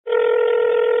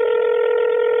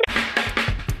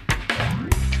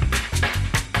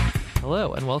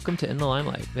Hello, and welcome to In the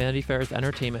Limelight, Vanity Fair's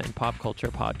entertainment and pop culture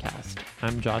podcast.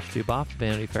 I'm Josh Duboff,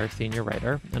 Vanity Fair senior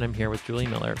writer, and I'm here with Julie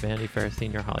Miller, Vanity Fair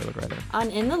senior Hollywood writer. On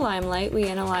In the Limelight, we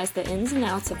analyze the ins and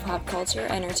outs of pop culture,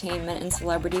 entertainment, and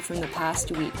celebrity from the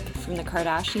past week, from the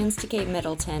Kardashians to Kate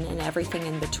Middleton and everything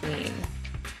in between.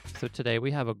 So today we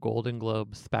have a Golden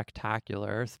Globe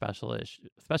spectacular special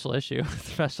edition. Special issue,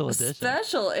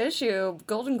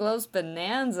 Golden Globes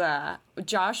bonanza.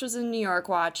 Josh was in New York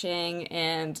watching,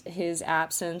 and his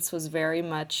absence was very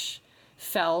much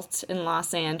felt in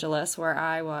Los Angeles, where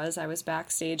I was. I was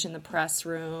backstage in the press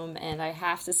room, and I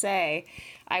have to say,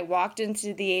 I walked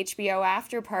into the HBO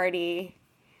after party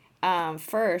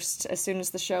first, as soon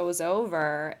as the show was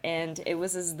over, and it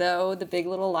was as though the Big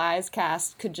Little Lies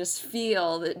cast could just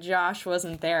feel that Josh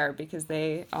wasn't there because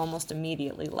they almost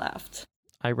immediately left.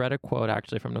 I read a quote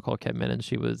actually from Nicole Kidman, and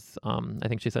she was, I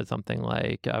think she said something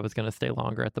like, I was going to stay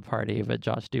longer at the party, but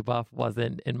Josh Duboff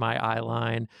wasn't in my eye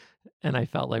line. And I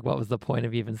felt like, what was the point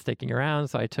of even sticking around?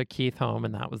 So I took Keith home,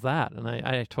 and that was that. And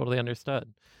I totally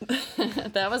understood.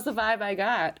 That was the vibe I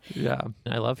got. Yeah.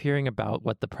 And I love hearing about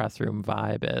what the press room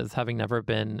vibe is, having never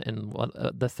been in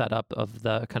the setup of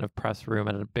the kind of press room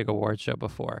at a big award show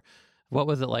before. What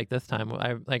was it like this time?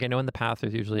 I know in the past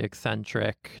there's usually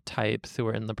eccentric types who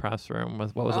were in the press room.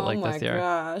 What was it like this year? Oh my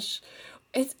gosh.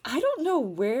 I don't know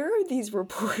where these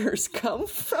reporters come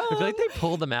from. I feel like they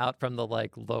pull them out from the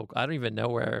local. I don't even know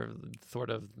where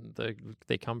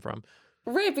they come from.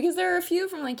 Right, because there are a few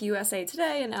from USA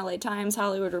Today and LA Times,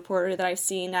 Hollywood Reporter that I've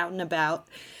seen out and about.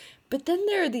 But then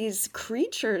there are these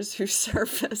creatures who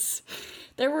surface.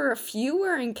 There were a few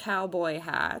wearing cowboy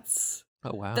hats.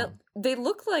 Oh, wow. They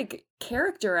look like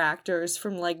character actors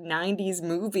from 90s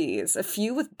movies, a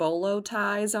few with bolo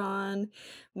ties on.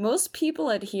 Most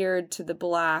people adhered to the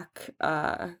black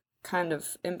kind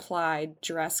of implied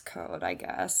dress code, I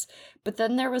guess. But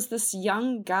then there was this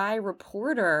young guy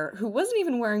reporter who wasn't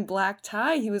even wearing black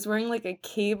tie. He was wearing a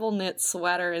cable knit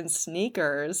sweater and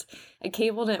sneakers, a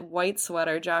cable knit white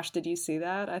sweater. Josh, did you see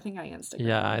that? I think I Instagrammed.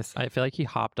 Yeah, I feel like he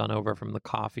hopped on over from the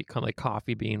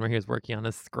Coffee Bean where he was working on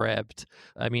his script.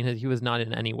 I mean, he was not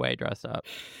in any way dressed up.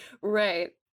 Right.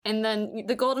 And then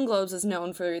the Golden Globes is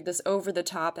known for this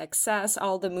over-the-top excess.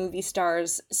 All the movie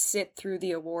stars sit through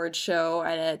the award show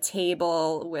at a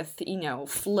table with,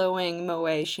 flowing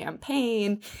Moet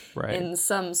champagne and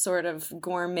some sort of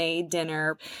gourmet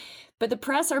dinner. But the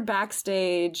press are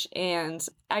backstage, and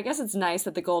I guess it's nice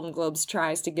that the Golden Globes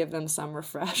tries to give them some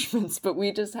refreshments, but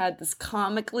we just had this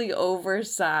comically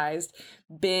oversized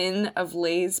bin of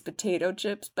Lay's potato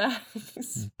chips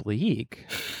bags. Bleak.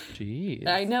 Jeez.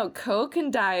 I know. Coke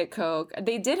and Diet Coke.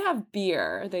 They did have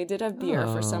beer.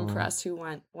 For some press who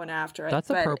went after it.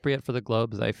 That's appropriate for the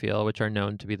Globes, I feel, which are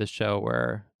known to be the show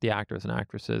where the actors and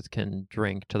actresses can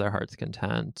drink to their heart's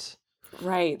content.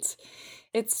 Right.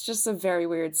 It's just a very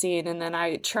weird scene. And then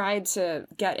I tried to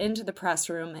get into the press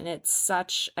room, and it's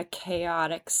such a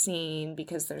chaotic scene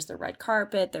because there's the red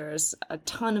carpet, there's a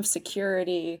ton of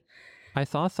security. I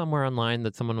saw somewhere online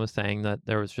that someone was saying that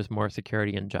there was just more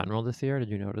security in general this year. Did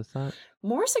you notice that?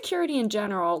 More security in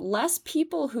general, less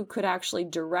people who could actually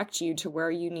direct you to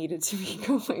where you needed to be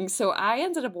going. So I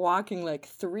ended up walking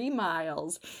 3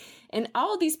 miles, and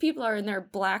all of these people are in their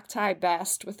black tie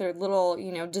vest with their little,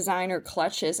 designer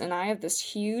clutches. And I have this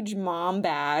huge mom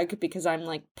bag because I'm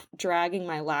dragging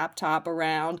my laptop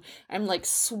around. I'm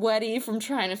sweaty from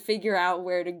trying to figure out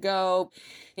where to go.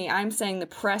 I'm saying the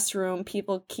press room,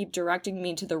 people keep directing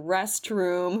me to the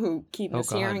restroom who keep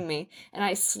mishearing me. And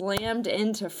I slammed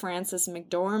into Frances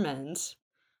McDormand.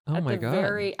 Oh my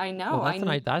God. I know.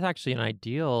 Well, that's actually an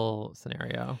ideal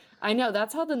scenario. I know.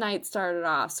 That's how the night started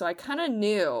off. So I kind of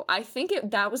knew. I think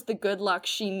that was the good luck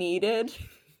she needed.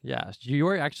 Yeah. You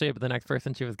were actually the next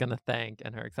person she was going to thank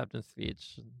in her acceptance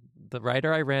speech. The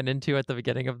writer I ran into at the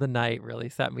beginning of the night really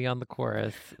set me on the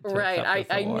chorus. Right.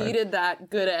 I needed that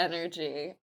good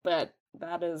energy. But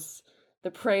that is the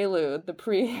prelude, the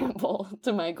preamble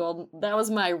to my that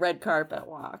was my red carpet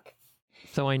walk.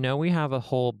 So I know we have a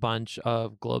whole bunch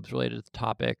of Globes-related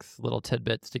topics, little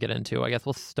tidbits to get into. I guess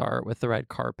we'll start with the red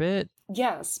carpet.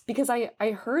 Yes, because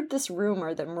I heard this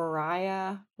rumor that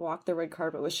Mariah walked the red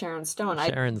carpet with Sharon Stone.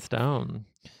 Sharon Stone.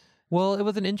 Well, it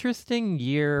was an interesting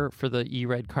year for the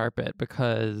red carpet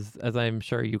because, as I'm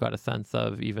sure you got a sense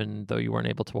of, even though you weren't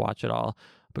able to watch it all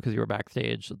because you were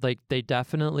backstage, they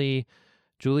definitely...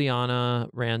 Juliana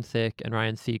Rancic and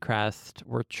Ryan Seacrest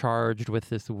were charged with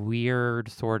this weird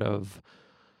sort of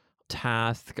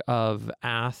task of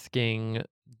asking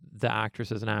the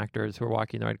actresses and actors who were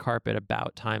walking the red carpet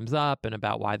about Time's Up and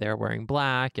about why they're wearing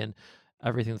black. And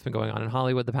everything that's been going on in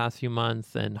Hollywood the past few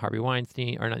months and Harvey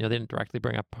Weinstein, or not, they didn't directly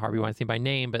bring up Harvey Weinstein by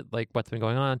name, but like what's been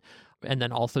going on. And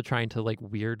then also trying to like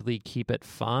weirdly keep it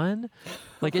fun.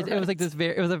 Like it was like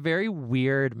it was a very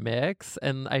weird mix.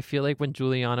 And I feel like when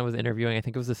Juliana was interviewing, I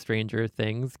think it was the Stranger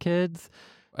Things kids.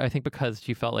 I think because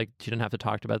she felt like she didn't have to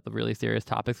talk about the really serious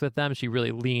topics with them, she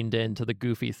really leaned into the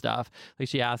goofy stuff. Like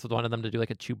she asked one of them to do like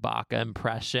a Chewbacca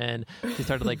impression. She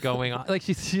started like going on, like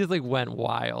she just like went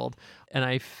wild. And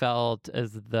I felt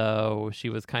as though she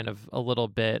was kind of a little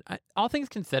bit, all things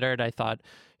considered, I thought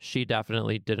she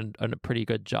definitely did a pretty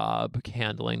good job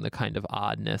handling the kind of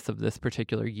oddness of this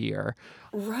particular year.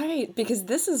 Right, because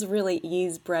this is really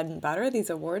E's bread and butter,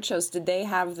 these award shows. Did they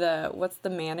have what's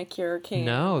the manicure cam?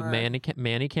 No,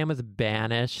 Manicam was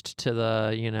banished to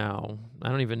the, I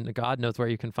don't even, God knows where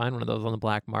you can find one of those on the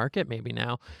black market maybe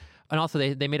now. And also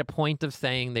they made a point of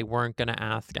saying they weren't going to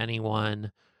ask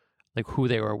anyone like who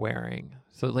they were wearing.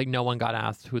 So like no one got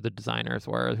asked who the designers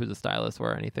were, who the stylists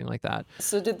were, anything like that.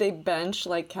 So did they bench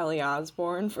like Kelly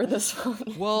Osbourne for this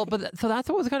one? Well, so that's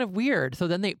what was kind of weird. So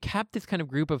then they kept this kind of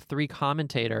group of 3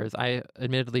 commentators. I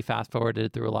admittedly fast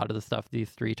forwarded through a lot of the stuff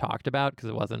these 3 talked about because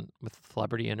it wasn't with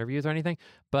celebrity interviews or anything,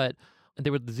 but they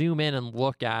would zoom in and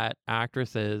look at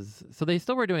actresses. So they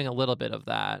still were doing a little bit of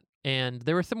that. And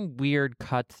there were some weird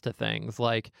cuts to things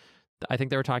like, I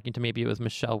think they were talking to, maybe it was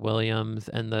Michelle Williams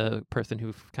and the person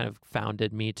who kind of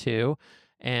founded Me Too.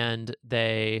 And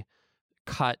they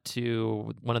cut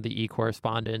to one of the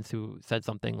correspondents who said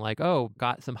something like, oh,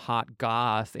 got some hot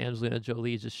goss. Angelina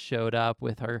Jolie just showed up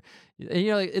with her.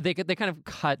 They kind of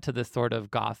cut to this sort of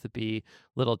gossipy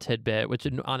little tidbit, which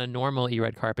on a normal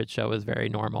red carpet show is very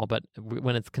normal. But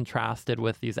when it's contrasted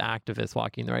with these activists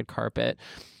walking the red carpet,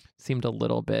 seemed a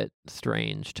little bit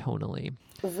strange tonally.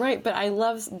 Right, but I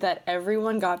love that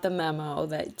everyone got the memo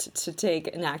that to take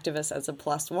an activist as a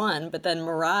 +1, but then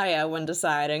Mariah, when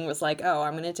deciding, was like, oh,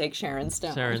 I'm going to take Sharon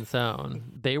Stone. Sharon Stone.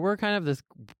 They were kind of this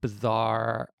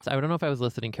bizarre, I don't know if I was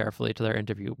listening carefully to their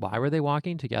interview. Why were they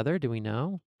walking together? Do we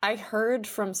know? I heard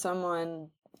from someone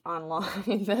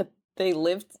online that they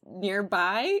lived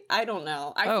nearby. I don't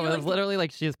know. It was literally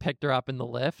like she just picked her up in the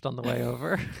lift on the way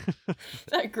over.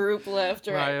 That group lift,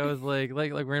 right? Mariah was like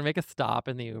we're gonna make a stop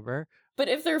in the Uber. But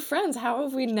if they're friends, how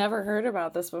have we never heard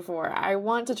about this before? I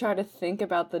want to try to think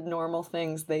about the normal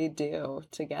things they do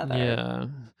together. Yeah.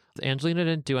 Angelina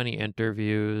didn't do any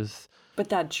interviews. But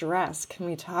that dress, can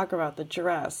we talk about the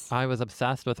dress? I was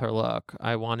obsessed with her look.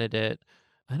 I wanted it.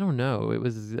 I don't know. It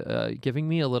was giving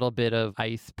me a little bit of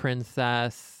Ice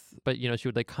Princess. But, she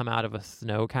would like come out of a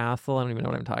snow castle. I don't even know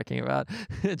what I'm talking about.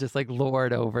 Just like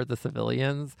lord over the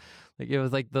civilians. Like it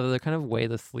was like the kind of way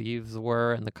the sleeves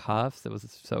were and the cuffs. It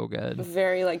was so good.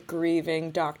 Very like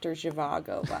grieving Dr.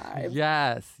 Zhivago vibe.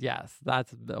 Yes.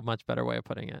 That's a much better way of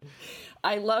putting it.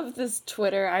 I love this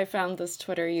Twitter. I found this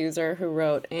Twitter user who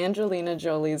wrote, Angelina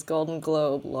Jolie's Golden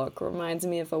Globe look reminds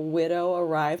me of a widow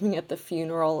arriving at the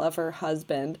funeral of her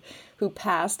husband who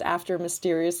passed after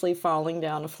mysteriously falling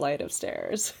down a flight of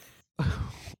stairs.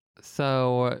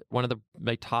 So one of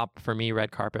the top for me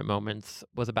red carpet moments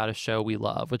was about a show we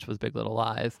love, which was Big Little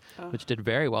Lies, which did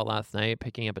very well last night,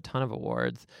 picking up a ton of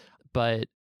awards. But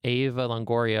Ava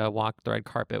Longoria walked the red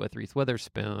carpet with Reese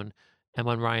Witherspoon. And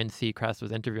when Ryan Seacrest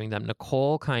was interviewing them,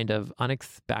 Nicole kind of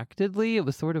unexpectedly, it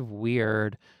was sort of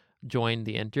weird, joined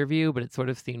the interview, but it sort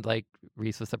of seemed like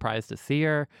Reese was surprised to see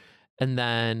her. And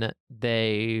then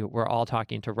they were all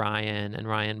talking to Ryan, and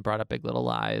Ryan brought up Big Little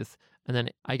Lies. And then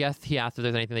I guess he asked if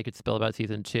there's anything they could spill about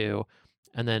season 2.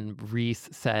 And then Reese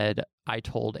said, I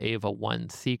told Ava one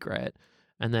secret.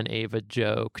 And then Ava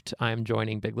joked, I'm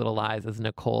joining Big Little Lies as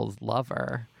Nicole's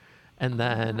lover. And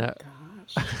then,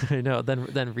 I know,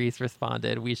 then Reese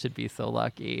responded, we should be so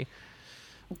lucky.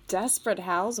 Desperate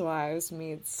Housewives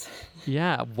meets.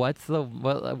 Yeah. What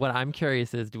I'm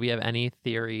curious is, do we have any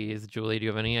theories, Julie? Do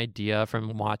you have any idea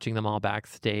from watching them all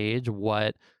backstage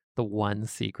what the one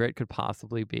secret could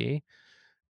possibly be?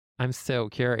 I'm so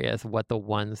curious what the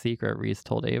one secret Reese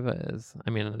told Ava is.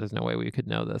 I mean, there's no way we could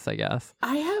know this, I guess.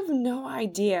 I have no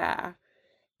idea.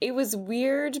 It was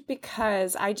weird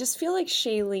because I just feel like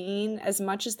Shailene, as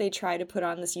much as they try to put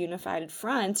on this unified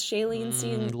front, Shailene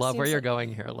seems... Love where you're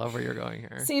going here. Love where you're going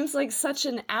here. Seems like such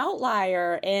an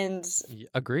outlier, and...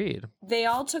 Agreed. They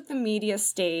all took the media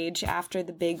stage after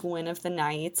the big win of the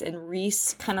night, and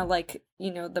Reese kind of like,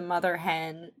 the mother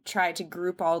hen tried to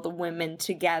group all the women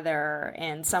together,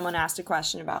 and someone asked a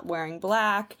question about wearing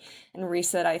black, and Reese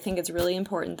said, I think it's really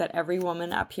important that every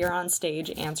woman up here on stage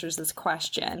answers this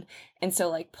question. And so,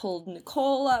 like, like pulled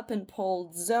Nicole up and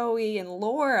pulled Zoe and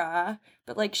Laura,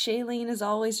 but like Shailene is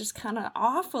always just kind of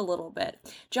off a little bit.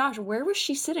 Josh, where was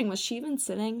she sitting? Was she even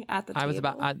sitting at the table?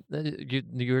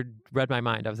 You read my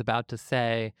mind. I was about to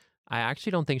say, I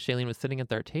actually don't think Shailene was sitting at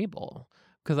their table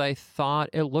because I thought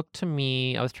it looked to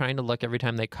me, I was trying to look every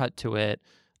time they cut to it,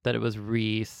 that it was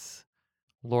Reese,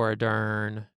 Laura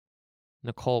Dern,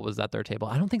 Nicole was at their table.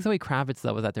 I don't think Zoe Kravitz,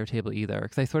 though, was at their table either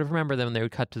because I sort of remember that when they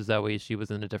would cut to Zoe, she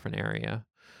was in a different area.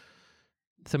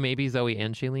 So maybe Zoe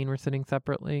and Shailene were sitting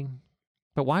separately.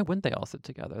 But why wouldn't they all sit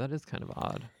together? That is kind of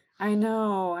odd. I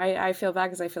know. I feel bad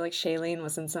because I feel like Shailene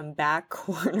was in some back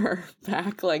corner,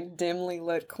 like dimly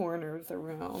lit corner of the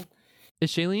room.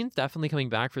 Is Shailene definitely coming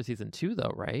back for season 2,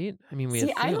 though, right? I mean, we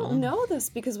See, assume. I don't know this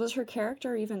because was her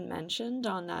character even mentioned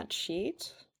on that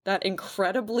sheet? That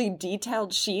incredibly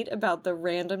detailed sheet about the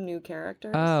random new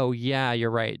characters? Oh, yeah,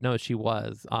 you're right. No, she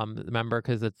was. Remember,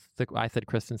 because I said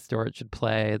Kristen Stewart should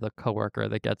play the coworker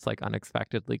that gets like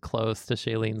unexpectedly close to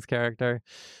Shailene's character.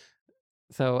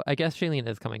 So I guess Shailene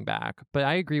is coming back, but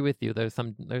I agree with you. There's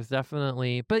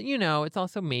definitely, but it's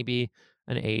also maybe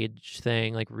an age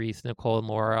thing. Like Reese, Nicole, and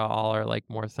Laura all are like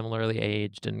more similarly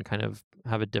aged and kind of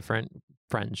have a different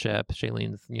friendship.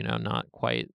 Shailene's, not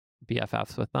quite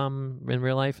BFFs with them in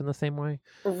real life in the same way.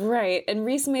 Right. And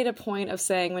Reese made a point of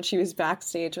saying when she was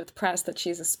backstage with press that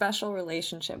she's a special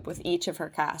relationship with each of her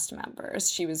cast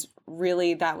members.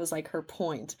 That was like her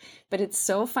point. But it's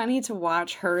so funny to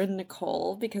watch her and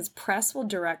Nicole because press will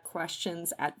direct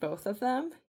questions at both of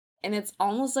them. And it's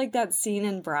almost like that scene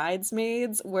in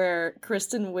Bridesmaids where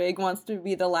Kristen Wiig wants to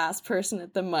be the last person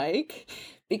at the mic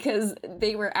because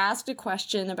they were asked a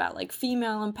question about like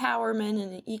female empowerment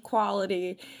and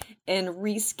equality, and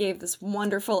Reese gave this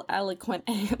wonderful, eloquent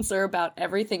answer about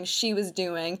everything she was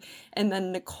doing, and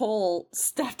then Nicole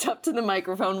stepped up to the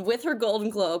microphone with her Golden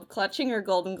Globe, clutching her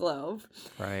Golden Globe,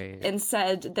 right, and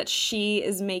said that she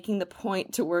is making the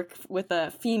point to work with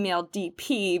a female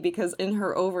DP because in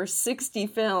her over 60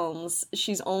 films,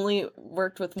 she's only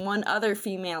worked with one other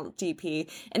female DP,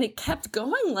 and it kept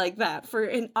going like that for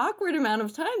an awkward amount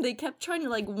of time. They kept trying to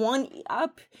like one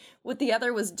up what the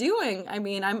other was doing. I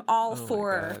mean, I'm all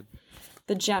for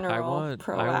the general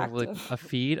proactive. I want like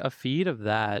a feed of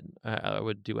that. I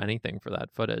would do anything for that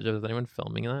footage. Was anyone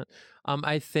filming that?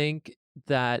 I think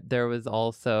that there was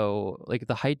also like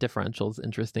the height differential is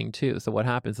interesting too. So what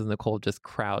happens is Nicole just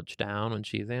crouched down when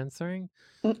she's answering.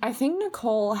 I think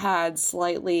Nicole had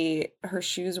her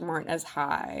shoes weren't as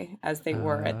high as they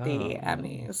were at the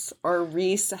Emmys. Or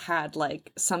Reese had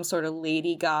like some sort of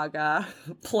Lady Gaga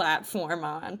platform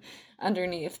on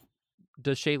underneath.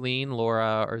 Does Shailene,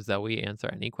 Laura, or Zoe answer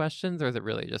any questions, or is it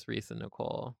really just Reese and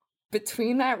Nicole?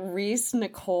 Between that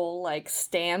Reese-Nicole like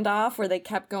standoff where they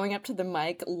kept going up to the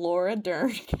mic, Laura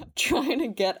Dern kept trying to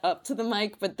get up to the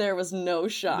mic, but there was no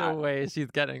shot. No way she's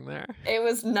getting there. It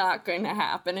was not going to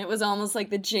happen. It was almost like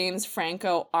the James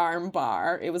Franco arm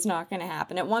bar. It was not going to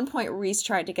happen. At one point, Reese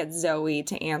tried to get Zoe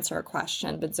to answer a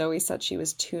question, but Zoe said she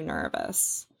was too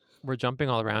nervous. We're jumping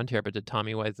all around here, but did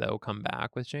Tommy Wiseau come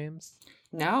back with James?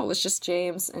 No, it was just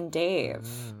James and Dave.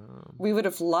 We would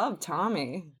have loved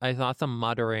Tommy. I saw some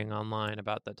muttering online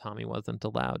about that Tommy wasn't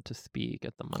allowed to speak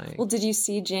at the mic. Well, did you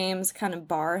see James kind of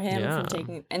bar him from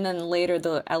taking... And then later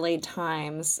the LA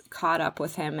Times caught up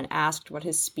with him and asked what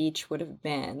his speech would have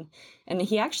been. And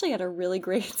he actually had a really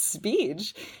great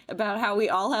speech about how we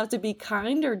all have to be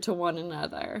kinder to one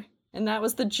another. And that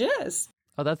was the gist.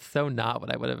 Oh, that's so not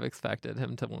what I would have expected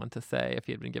him to want to say if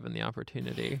he had been given the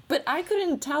opportunity. But I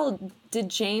couldn't tell. Did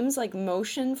James like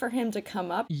motion for him to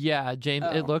come up? Yeah, James.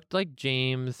 It looked like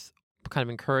James kind of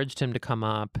encouraged him to come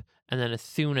up. And then as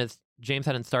soon as James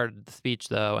hadn't started the speech,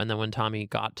 though, and then when Tommy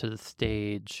got to the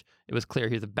stage, it was clear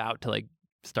he was about to like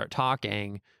start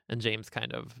talking. And James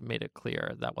kind of made it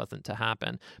clear that wasn't to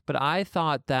happen. But I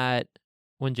thought that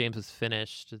when James was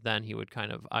finished, then he would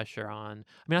kind of usher on.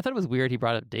 I mean, I thought it was weird he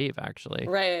brought up Dave, actually.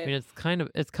 Right. I mean,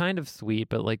 it's kind of sweet,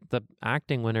 but like the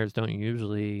acting winners don't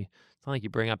usually. It's not like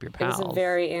you bring up your pals. It was a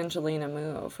very Angelina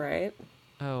move, right?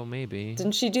 Oh, maybe.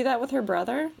 Didn't she do that with her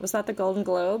brother? Was that the Golden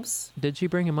Globes? Did she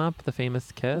bring him up? The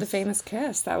famous kiss? The famous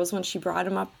kiss. That was when she brought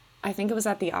him up. I think it was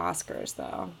at the Oscars,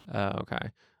 though. Oh, okay.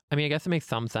 I mean, I guess it makes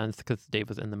some sense because Dave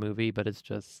was in the movie, but it's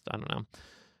just, I don't know.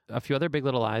 A few other Big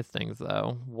Little Lies things,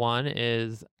 though. One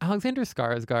is Alexander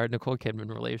Skarsgård, Nicole Kidman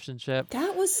relationship.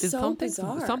 That was so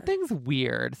bizarre. Something's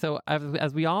weird. So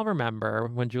as we all remember,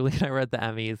 when Julie and I were at the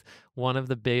Emmys, one of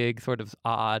the big sort of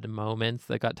odd moments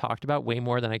that got talked about way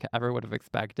more than I ever would have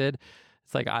expected.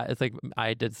 It's like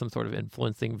I did some sort of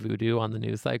influencing voodoo on the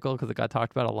news cycle because it got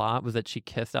talked about a lot, was that she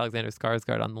kissed Alexander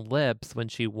Skarsgård on the lips when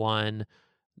she won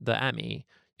the Emmy.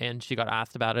 and she got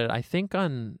asked about it. I feel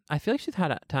like she's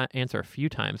had to answer a few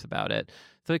times about it.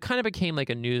 So it kind of became like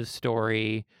a news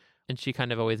story, and she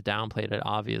kind of always downplayed it,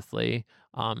 obviously.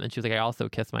 And she was like, I also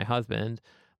kissed my husband.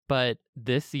 But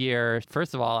this year,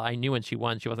 first of all, I knew when she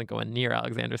won, she wasn't going near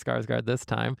Alexander Skarsgård this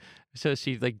time. So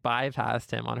she like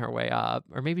bypassed him on her way up,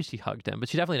 or maybe she hugged him, but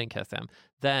she definitely didn't kiss him.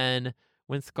 Then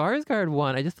when Skarsgård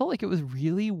won, I just felt like it was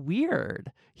really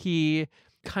weird. He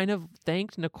kind of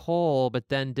thanked Nicole, but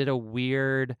then did a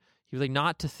weird, he was like,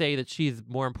 not to say that she's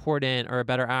more important or a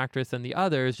better actress than the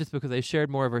others, just because I shared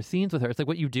more of her scenes with her. It's like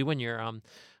what you do when you're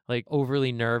like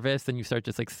overly nervous and you start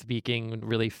just like speaking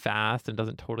really fast and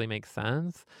doesn't totally make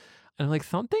sense. And like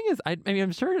something is, I mean,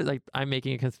 I'm sure like I'm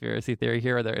making a conspiracy theory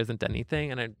here where there isn't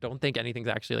anything, and I don't think anything's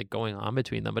actually like going on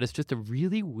between them, but it's just a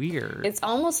really weird. It's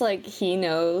almost like he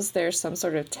knows there's some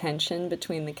sort of tension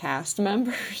between the cast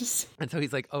members. And so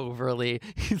he's like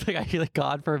he's like, I feel like,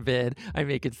 God forbid I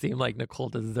make it seem like Nicole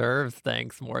deserves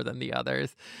thanks more than the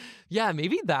others. Yeah,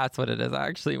 maybe that's what it is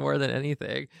actually, more than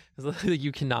anything. It's like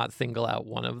you cannot single out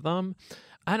one of them.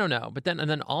 I don't know. But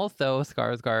then also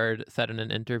Skarsgård said in an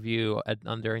interview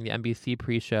during the NBC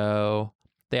pre-show,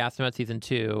 they asked him about season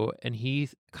 2, and he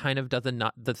kind of does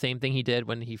the same thing he did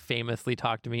when he famously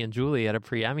talked to me and Julie at a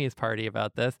pre-Emmys party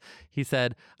about this. He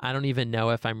said, I don't even know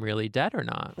if I'm really dead or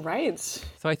not. Right.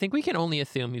 So I think we can only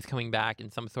assume he's coming back in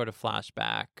some sort of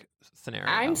flashback scenario.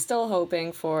 I'm still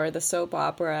hoping for the soap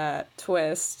opera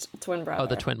twist, twin brother. Oh,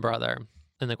 the twin brother.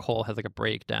 And Nicole has like a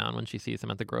breakdown when she sees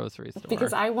him at the grocery store.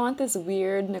 Because I want this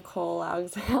weird Nicole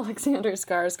Alexander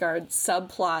Skarsgård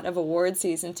subplot of award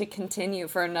season to continue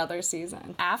for another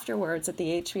season. Afterwards, at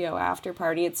the HBO after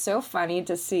party, it's so funny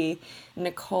to see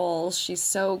Nicole. She's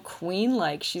so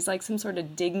queen-like. She's like some sort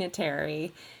of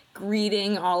dignitary,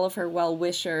 greeting all of her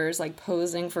well-wishers, like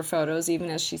posing for photos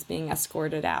even as she's being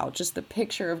escorted out. Just the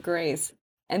picture of grace.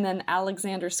 And then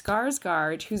Alexander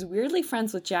Skarsgård, who's weirdly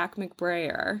friends with Jack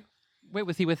McBrayer. Wait,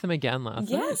 was he with him again last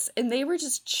night? Yes, and they were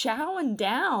just chowing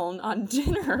down on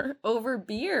dinner over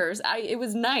beers. It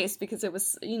was nice because it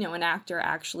was, an actor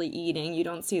actually eating. You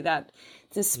don't see that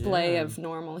display of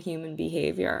normal human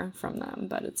behavior from them,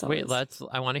 but it's always... Wait,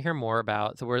 I want to hear more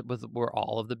about, so were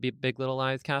all of the Big Little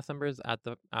Lies cast members at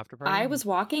the after party? I was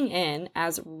walking in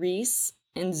as Reese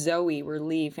and Zoe were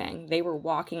leaving. They were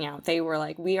walking out. They were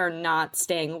like, we are not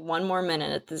staying one more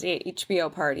minute at this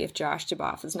HBO party if Josh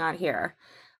Duboff is not here.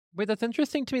 Wait, that's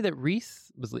interesting to me that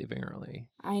Reese was leaving early.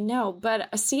 I know, but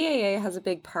a CAA has a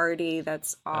big party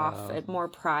that's off and more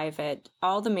private.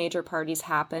 All the major parties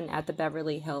happen at the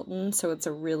Beverly Hilton, so it's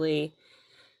a really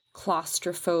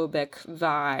claustrophobic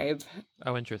vibe.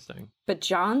 Oh, interesting. But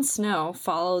Jon Snow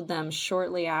followed them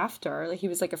shortly after. He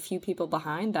was like a few people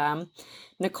behind them.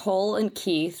 Nicole and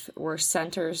Keith were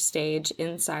center stage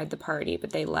inside the party,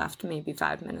 but they left maybe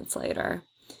 5 minutes later.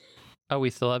 Oh, we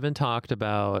still haven't talked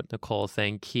about Nicole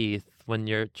saying, Keith, when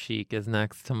your cheek is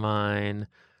next to mine,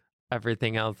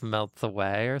 everything else melts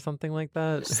away, or something like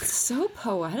that. So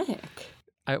poetic.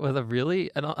 It was a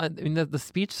really, I mean, the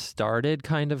speech started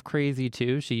kind of crazy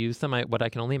too. She used what I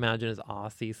can only imagine is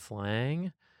Aussie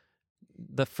slang.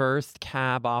 The first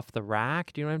cab off the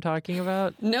rack. Do you know what I'm talking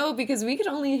about? No, because we could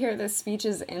only hear the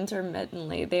speeches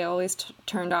intermittently. They always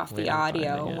turned off the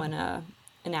audio when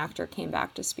an actor came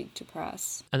back to speak to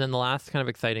press. And then the last kind of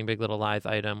exciting Big Little Lies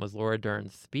item was Laura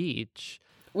Dern's speech.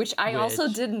 Which I also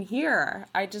didn't hear.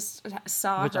 I just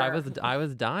saw her. Which I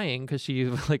was dying because she,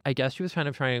 like, I guess she was kind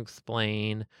of trying to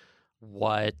explain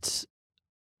what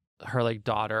her, like,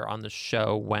 daughter on the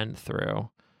show went through.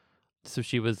 So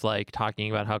she was, like, talking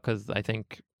about how, because I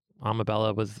think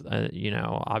Amabella was,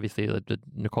 obviously the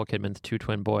Nicole Kidman's 2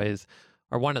 twin boys,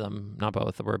 or one of them, not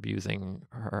both, were abusing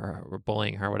her, or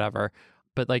bullying her, whatever.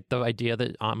 But, like, the idea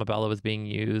that Amabella was being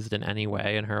used in any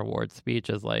way in her award speech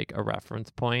as, like, a reference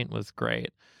point was great.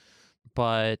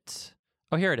 But,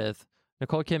 here it is.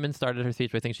 Nicole Kidman started her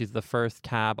speech by saying she's the first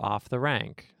cab off the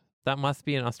rank. That must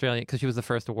be an Australian, because she was the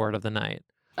first award of the night.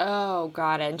 Oh,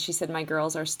 got it. And she said, my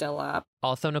girls are still up.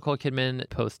 Also, Nicole Kidman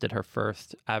posted her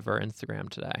first ever Instagram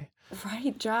today.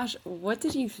 Right, Josh. What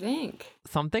did you think?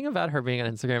 Something about her being on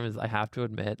Instagram is, I have to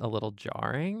admit, a little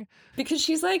jarring. Because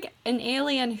she's like an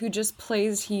alien who just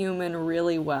plays human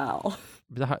really well.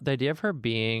 The idea of her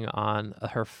being on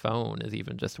her phone is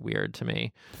even just weird to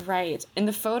me. Right. And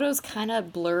the photo's kind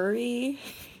of blurry.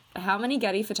 How many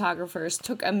Getty photographers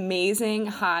took amazing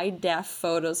high-def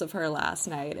photos of her last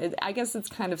night? I guess it's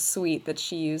kind of sweet that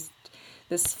she used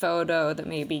this photo that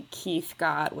maybe Keith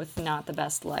got with not the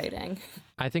best lighting.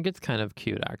 I think it's kind of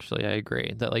cute, actually. I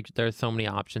agree that, like, there's so many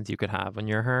options you could have when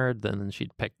you're her. Then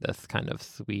she'd pick this kind of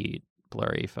sweet,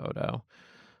 blurry photo.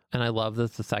 And I love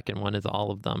this. The second one is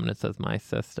all of them, and it says "My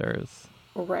Sisters."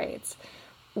 Right.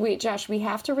 Wait, Josh, we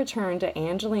have to return to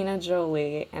Angelina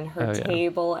Jolie and her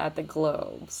table at the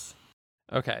Globes.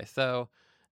 Okay, so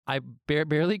I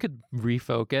barely could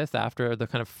refocus after the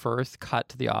kind of first cut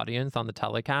to the audience on the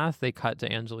telecast. They cut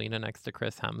to Angelina next to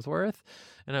Chris Hemsworth.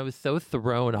 And I was so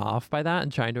thrown off by that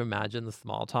and trying to imagine the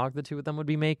small talk the two of them would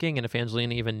be making. And if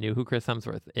Angelina even knew who Chris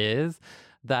Hemsworth is,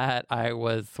 that I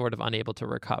was sort of unable to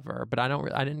recover. But I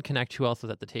didn't connect who else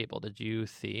was at the table. Did you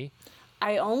see?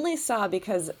 I only saw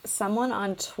because someone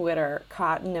on Twitter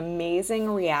caught an amazing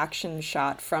reaction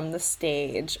shot from the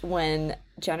stage when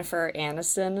Jennifer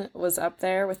Aniston was up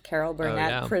there with Carol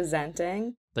Burnett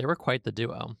presenting. They were quite the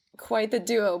duo. Quite the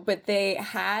duo, but they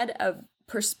had a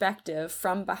perspective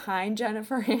from behind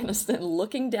Jennifer Aniston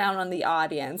looking down on the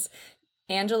audience.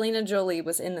 Angelina Jolie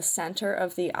was in the center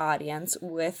of the audience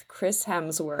with Chris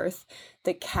Hemsworth,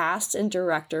 the cast and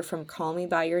director from Call Me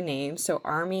By Your Name, so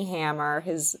Armie Hammer,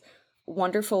 his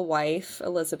wonderful wife,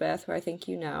 Elizabeth, who I think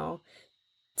you know,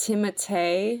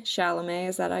 Timothée Chalamet,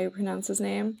 is that how you pronounce his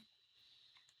name?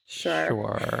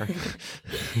 Sure.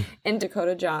 And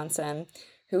Dakota Johnson,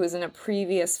 who was in a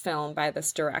previous film by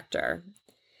this director.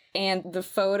 And the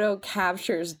photo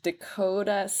captures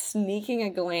Dakota sneaking a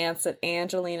glance at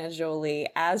Angelina Jolie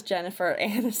as Jennifer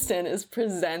Aniston is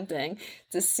presenting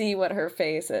to see what her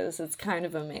face is. It's kind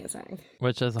of amazing.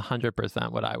 Which is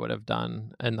 100% what I would have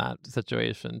done in that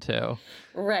situation, too.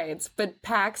 Right. But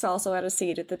Pax also had a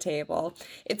seat at the table.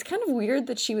 It's kind of weird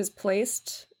that she was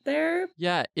placed there.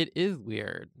 Yeah, it is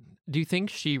weird. Do you think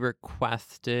she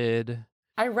requested...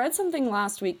 I read something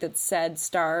last week that said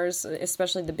stars,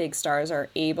 especially the big stars, are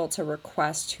able to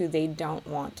request who they don't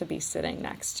want to be sitting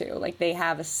next to. Like, they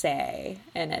have a say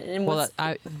in it. And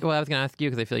I was going to ask you,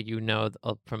 because I feel like you know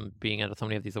from being at so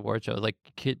many of these award shows. Like,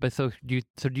 but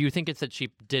do you think it's that she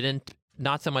didn't?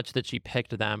 Not so much that she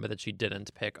picked them, but that she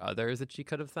didn't pick others that she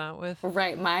could have sat with?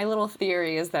 Right. My little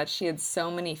theory is that she had so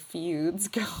many feuds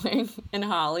going in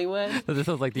Hollywood. So this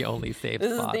was like the only safe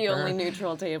This spot is the only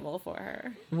neutral table for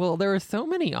her. Well, there were so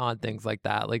many odd things like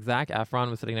that. Like Zac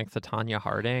Efron was sitting next to Tanya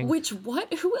Harding. Who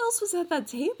else was at that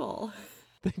table?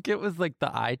 I think it was like the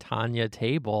I, Tanya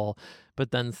table, but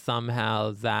then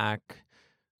somehow Zac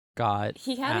got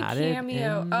He had a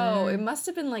cameo. Oh, it must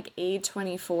have been like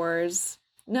A24's.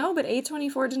 No, but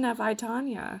A24 didn't have I,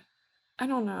 Tanya. I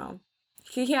don't know.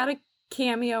 He had a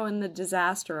cameo in The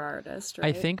Disaster Artist, right?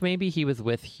 I think maybe he was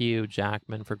with Hugh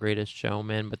Jackman for Greatest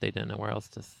Showman, but they didn't know where else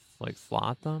to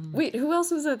slot them. Wait, who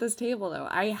else was at this table though?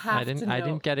 I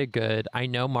didn't get it good. I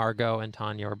know Margot and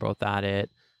Tanya were both at it,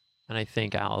 and I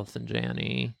think Alice and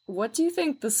Janney. What do you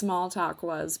think the small talk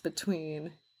was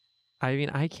between? I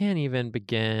mean, I can't even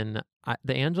begin.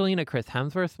 The Angelina Chris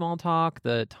Hemsworth small talk,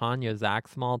 the Tanya Zac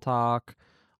small talk,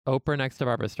 Oprah next to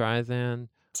Barbra Streisand.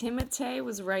 Timothée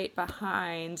was right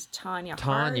behind Tanya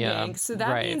Harding. So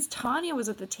that means Tanya was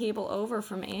at the table over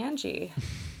from Angie.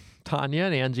 Tanya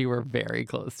and Angie were very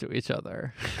close to each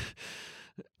other,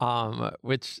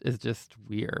 which is just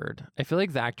weird. I feel like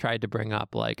Zac tried to bring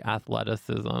up like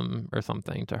athleticism or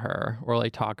something to her, or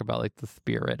like talk about like the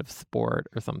spirit of sport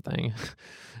or something.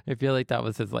 I feel like that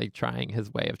was his way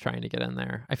of trying to get in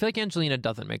there. I feel like Angelina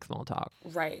doesn't make small talk.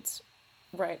 Right.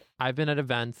 I've been at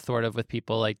events sort of with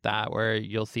people like that where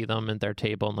you'll see them at their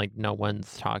table and like no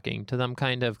one's talking to them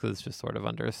kind of, because it's just sort of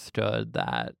understood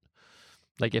that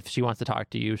like if she wants to talk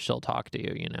to you, she'll talk to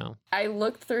you, you know? I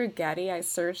looked through Getty. I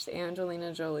searched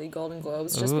Angelina Jolie Golden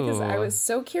Globes just because I was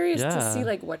so curious to see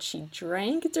like what she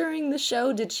drank during the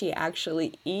show. Did she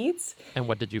actually eat? And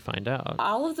what did you find out?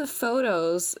 All of the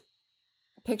photos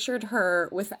pictured her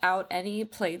without any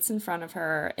plates in front of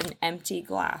her and empty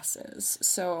glasses.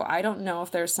 So I don't know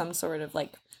if there's some sort of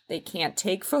like they can't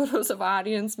take photos of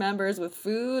audience members with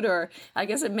food, or I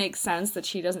guess it makes sense that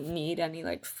she doesn't need any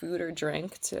like food or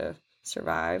drink to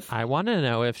survive. I want to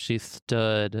know if she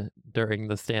stood during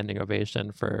the standing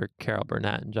ovation for Carol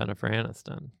Burnett and Jennifer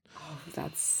Aniston. Oh,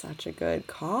 that's such a good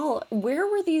call. Where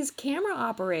were these camera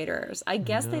operators? I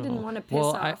guess they didn't want to piss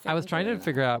off. I was trying to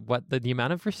figure out what the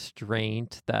amount of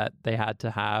restraint that they had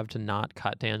to have to not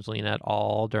cut to Angelina at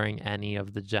all during any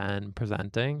of the Jen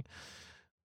presenting.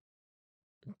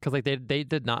 Because like they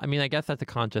did not. I mean, I guess that's a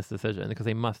conscious decision because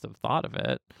they must have thought of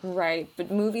it. Right, but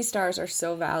movie stars are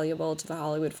so valuable to the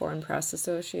Hollywood Foreign Press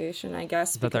Association, I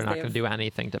guess. But they're not going to do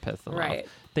anything to piss them off.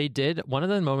 They did. One of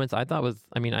the moments I thought was,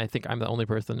 I mean, I think I'm the only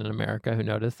person in America who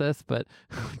noticed this, but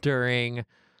during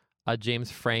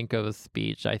James Franco's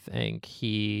speech, I think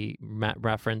he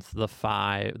referenced the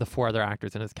four other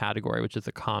actors in his category, which is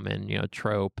a common,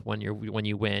 trope. When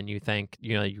you win, you think,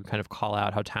 you kind of call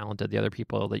out how talented the other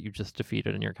people that you just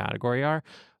defeated in your category are.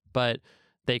 but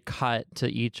they cut to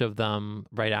each of them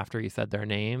right after he said their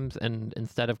names. And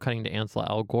instead of cutting to Ansel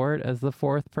Elgort as the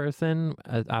fourth person,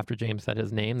 after James said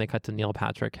his name, they cut to Neil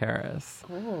Patrick Harris.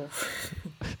 Oh.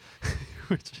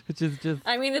 which is just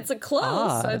I mean, it's a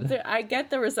close. I get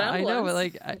the resemblance. I know, but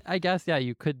like, I guess, yeah,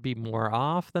 you could be more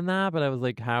off than that. But I was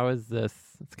like, how is this?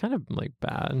 It's kind of like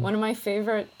bad. One of my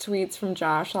favorite tweets from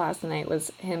Josh last night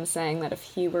was him saying that if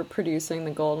he were producing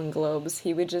the Golden Globes,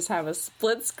 he would just have a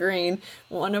split screen,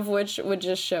 one of which would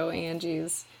just show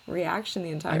Angie's reaction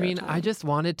the entire time. I just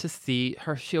wanted to see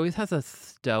her. She always has a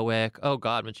stoic, oh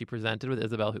God, when she presented with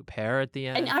Isabelle Huppert at the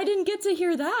end. And I didn't get to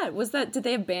hear that. Did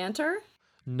they have banter?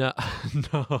 No,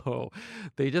 no,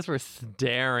 they just were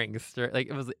staring straight, like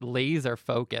it was laser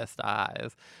focused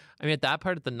eyes. I mean, at that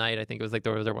part of the night, I think it was like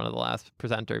they were one of the last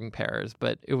presenting pairs,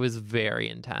 but it was very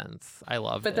intense. I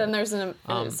loved it. But then there's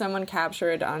someone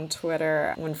captured on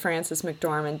Twitter when Frances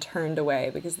McDormand turned away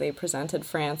because they presented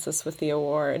Frances with the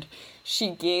award.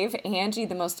 She gave Angie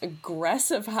the most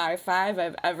aggressive high five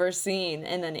I've ever seen,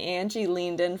 and then Angie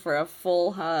leaned in for a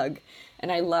full hug.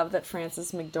 And I love that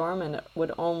Frances McDormand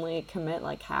would only commit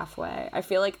like halfway. I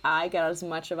feel like I got as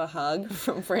much of a hug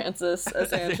from Frances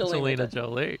as Angelina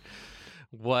Jolie.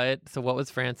 What was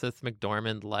Frances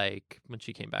McDormand like when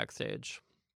she came backstage?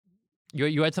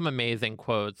 You had some amazing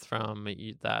quotes from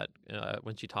that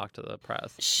when she talked to the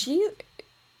press. She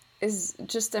is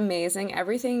just amazing.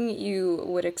 Everything you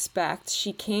would expect.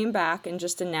 She came back and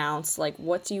just announced, like,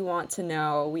 what do you want to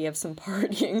know? We have some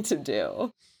partying to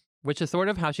do. Which is sort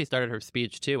of how she started her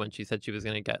speech, too, when she said she was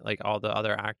going to get, like, all the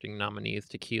other acting nominees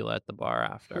tequila at the bar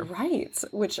after. Right,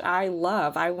 which I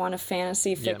love. I want to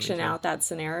fantasy fiction out that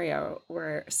scenario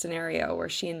where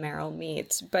she and Meryl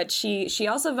meet. But she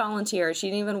also volunteered. She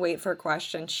didn't even wait for a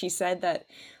question. She said that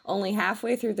only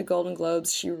halfway through the Golden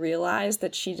Globes, she realized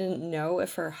that she didn't know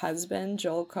if her husband,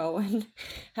 Joel Cohen,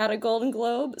 had a Golden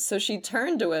Globe. So she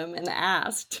turned to him and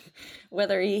asked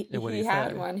whether he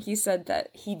had one. He said that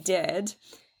he did.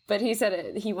 But he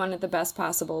said he wanted the best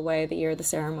possible way the year the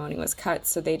ceremony was cut,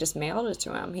 so they just mailed it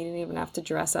to him. He didn't even have to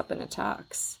dress up in a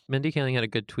tux. Mindy Kaling had a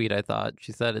good tweet, I thought.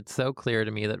 She said, "It's so clear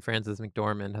to me that Frances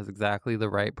McDormand has exactly the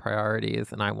right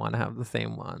priorities, and I want to have the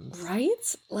same ones."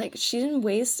 Right? Like, she didn't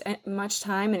waste much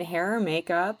time in hair or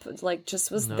makeup. Like, just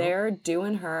was there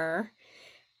doing her.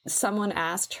 Someone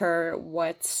asked her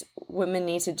what women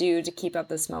need to do to keep up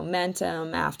this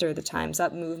momentum after the Time's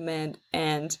Up movement,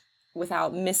 and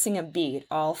without missing a beat,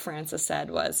 all Frances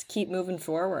said was, keep moving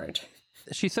forward.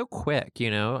 She's so quick, you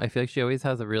know? I feel like she always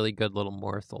has a really good little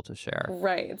morsel to share.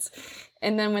 Right.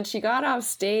 And then when she got off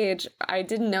stage, I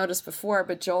didn't notice before,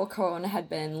 but Joel Cohen had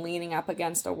been leaning up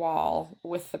against a wall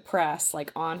with the press,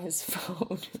 like on his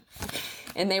phone.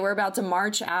 And they were about to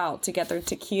march out to get their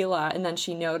tequila. And then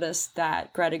she noticed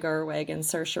that Greta Gerwig and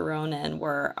Saoirse Ronan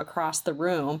were across the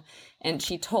room. And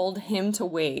she told him to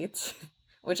wait.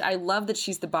 Which I love that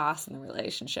she's the boss in the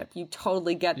relationship. You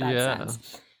totally get that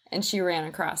sense. And she ran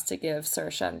across to give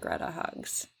Saoirse and Greta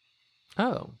hugs.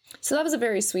 Oh. So that was a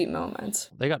very sweet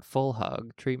moment. They got full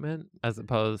hug treatment as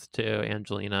opposed to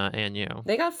Angelina and you.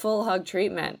 They got full hug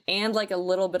treatment and like a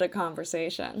little bit of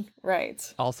conversation. Right.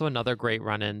 Also, another great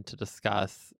run-in to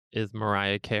discuss is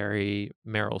Mariah Carey,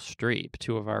 Meryl Streep,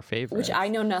 two of our favorites. Which I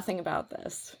know nothing about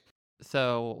this.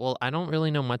 So, well, I don't really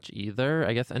know much either,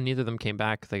 I guess, and neither of them came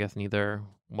back because I guess neither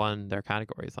won their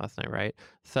categories last night, right?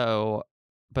 So,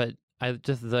 but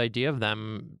the idea of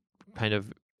them kind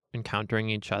of encountering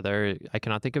each other, I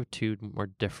cannot think of two more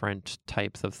different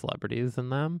types of celebrities than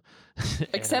them.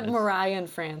 Except Mariah and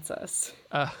Frances.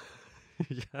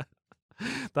 Yeah,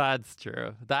 that's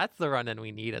true. That's the run-in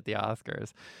we need at the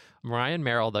Oscars. Mariah and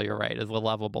Meryl, though, you're right, is a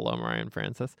level below Mariah and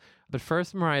Frances. But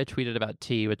first, Mariah tweeted about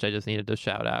tea, which I just needed to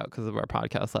shout out because of our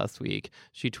podcast last week.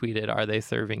 She tweeted, "Are they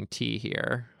serving tea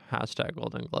here?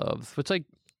 #Golden Globes," which, like,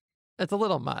 it's a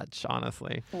little much,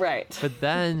 honestly. Right. But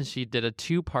then she did a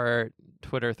 2-part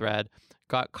Twitter thread,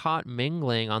 got caught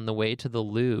mingling on the way to the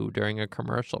loo during a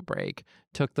commercial break,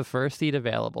 took the first seat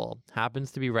available,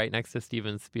 happens to be right next to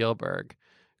Steven Spielberg,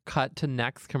 cut to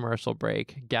next commercial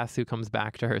break, guess who comes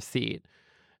back to her seat?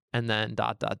 And then ...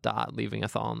 leaving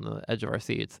us all on the edge of our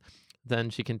seats. Then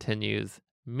she continues,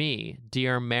 "Me,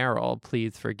 dear Meryl,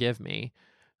 please forgive me.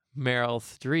 Meryl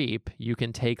Streep, you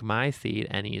can take my seat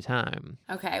anytime."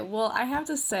 Okay, well, I have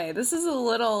to say, this is a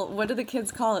little, what do the kids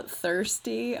call it,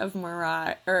 thirsty of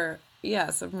Mariah,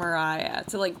 of Mariah,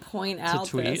 to like point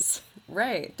out this.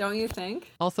 Right, don't you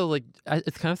think? Also, like,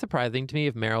 it's kind of surprising to me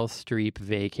if Meryl Streep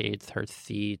vacates her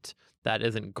seat that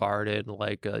isn't guarded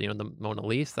like, the Mona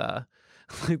Lisa.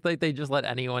 Like they just let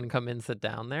anyone come in, sit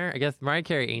down there. I guess Mariah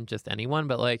Carey ain't just anyone,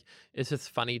 but like it's just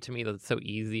funny to me that it's so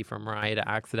easy for Mariah to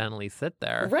accidentally sit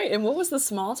there. Right. And what was the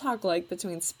small talk like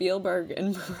between Spielberg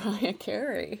and Mariah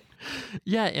Carey?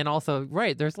 Yeah, and also,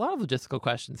 right, there's a lot of logistical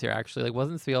questions here, actually. Like,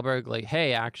 wasn't Spielberg like,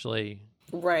 hey, actually,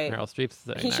 right, Meryl Streep's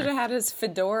sitting he should have had his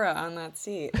fedora on that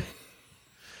seat.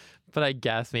 But I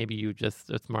guess maybe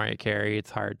it's Mariah Carey,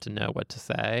 it's hard to know what to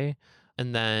say.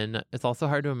 And then it's also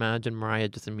hard to imagine Mariah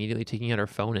just immediately taking out her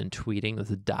phone and tweeting this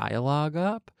dialogue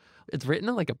up. It's written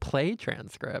in like a play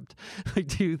transcript. Like,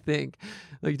 do you think,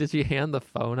 like, did she hand the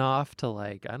phone off to,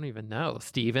 like, I don't even know,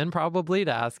 Steven probably,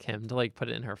 to ask him to, like, put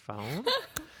it in her phone?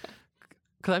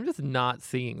 Because I'm just not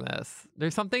seeing this.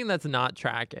 There's something that's not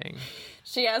tracking.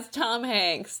 She asked Tom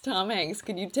Hanks,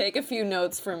 could you take a few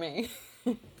notes for me?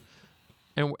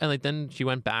 And like then she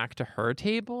went back to her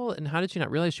table. And how did she not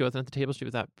realize she wasn't at the table? She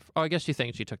was at, I guess she's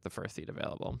saying she took the first seat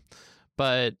available.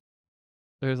 But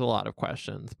there's a lot of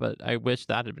questions. But I wish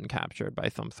that had been captured by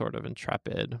some sort of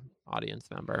intrepid audience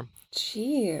member.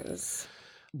 Jeez.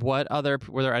 Were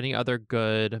there any other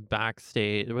good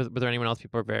backstage? Was there anyone else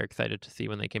people were very excited to see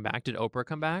when they came back? Did Oprah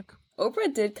come back?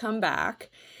 Oprah did come back.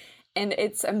 And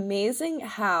it's amazing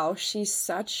how she's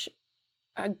such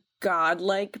a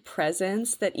godlike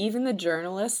presence that even the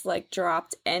journalists like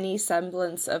dropped any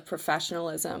semblance of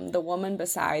professionalism. The woman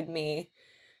beside me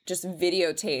just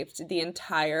videotaped the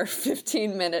entire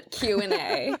 15-minute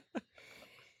Q&A.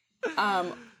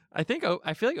 I feel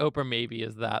like Oprah maybe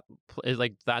is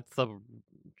like that's the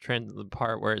trend, the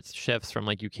part where it shifts from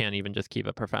like you can't even just keep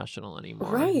it professional anymore.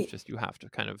 Right. It's just you have to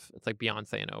it's like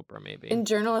Beyonce and Oprah maybe. And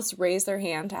journalists raised their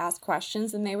hand to ask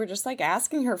questions, and they were just like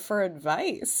asking her for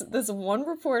advice. This one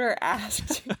reporter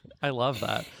asked I love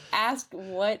that. Asked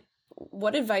what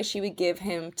advice she would give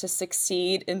him to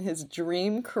succeed in his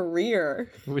dream career.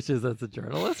 Which is as a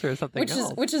journalist or something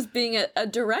else? Which is being a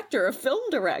director, a film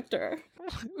director.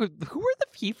 Who are the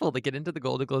people that get into the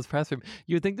Golden Globes press room?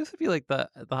 You would think this would be like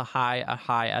a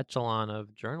high echelon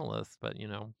of journalists, but you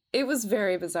know. It was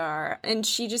very bizarre. And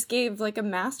she just gave like a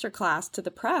masterclass to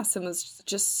the press and was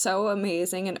just so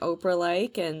amazing and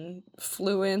Oprah-like and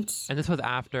fluent. And this was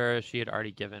after she had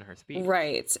already given her speech.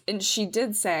 Right. And she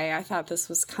did say, I thought this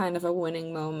was kind of a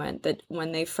winning moment, that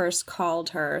when they first called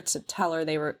her to tell her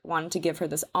they wanted to give her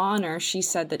this honor, she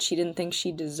said that she didn't think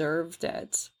she deserved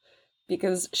it,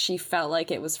 because she felt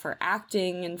like it was for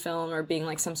acting in film or being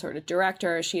like some sort of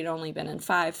director. She had only been in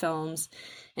 5 films,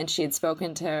 and she had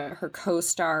spoken to her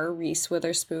co-star Reese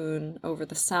Witherspoon over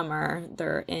the summer.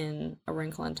 They're in A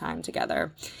Wrinkle in Time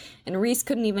together. And Reese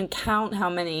couldn't even count how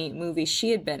many movies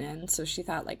she had been in, so she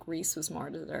thought like Reese was more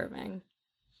deserving.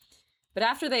 But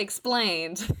after they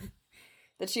explained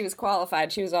that she was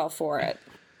qualified, she was all for it.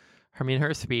 I mean,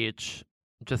 her speech,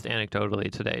 just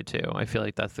anecdotally today too, I feel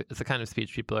like it's the kind of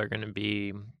speech people are going to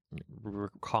be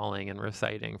recalling and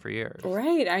reciting for years.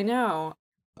 Right, I know.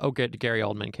 Oh, good. Gary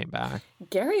Oldman came back.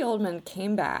 Gary Oldman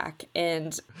came back,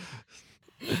 and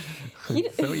I'm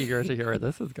so eager to hear where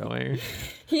this is going.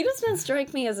 He does not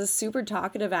strike me as a super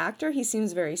talkative actor. He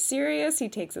seems very serious. He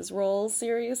takes his roles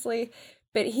seriously.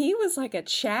 But he was like a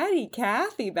chatty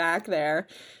Cathy back there.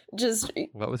 Just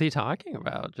what was he talking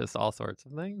about? Just all sorts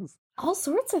of things? All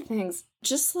sorts of things.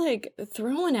 Just like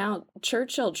throwing out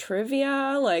Churchill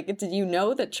trivia. Like, did you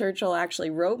know that Churchill actually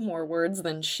wrote more words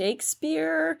than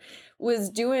Shakespeare? Was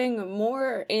doing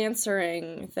more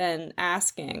answering than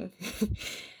asking.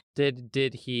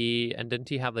 Didn't he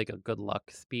have like a good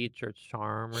luck speech or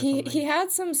charm or something? He had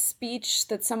some speech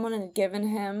that someone had given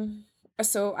him.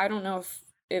 So I don't know if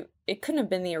it couldn't have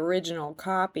been the original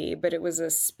copy, but it was a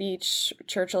speech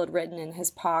Churchill had written in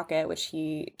his pocket, which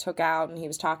he took out, and he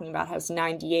was talking about his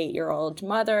 98-year-old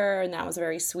mother, and that was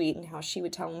very sweet, and how she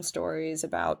would tell him stories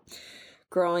about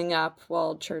growing up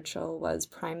while Churchill was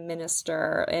prime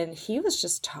minister, and he was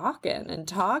just talking and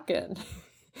talking.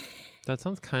 That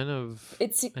sounds kind of...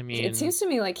 It seems to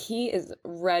me like he is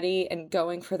ready and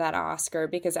going for that Oscar,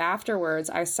 because afterwards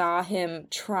I saw him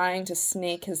trying to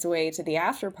snake his way to the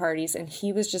after parties, and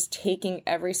he was just taking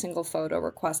every single photo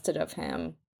requested of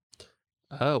him.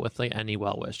 Oh, with like any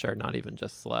well-wisher, not even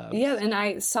just celebs. Yeah, and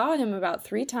I saw him about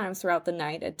 3 times throughout the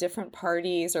night at different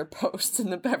parties or posts in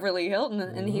the Beverly Hilton,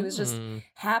 and he was just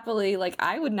happily, like,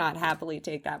 I would not happily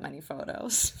take that many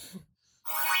photos.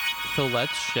 So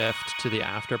let's shift to the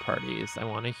after parties. I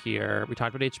want to hear, we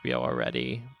talked about HBO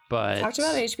already, but... Talked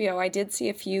about HBO. I did see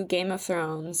a few Game of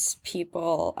Thrones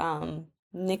people.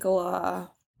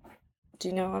 Nicola, do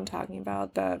you know what I'm talking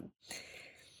about?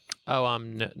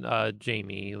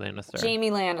 Jamie Lannister.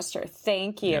 Jamie Lannister,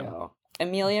 thank you. Yeah.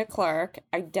 Emilia Clarke,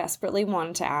 I desperately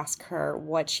wanted to ask her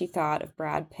what she thought of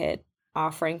Brad Pitt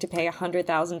offering to pay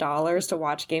 $100,000 to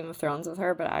watch Game of Thrones with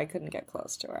her, but I couldn't get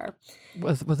close to her.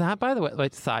 Was that, by the way,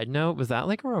 like, side note, was that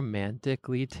like a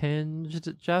romantically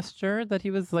tinged gesture that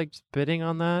he was like bidding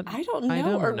on that? I don't know.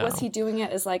 item, Or no? was he doing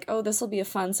it as like, oh, this will be a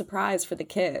fun surprise for the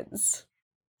kids?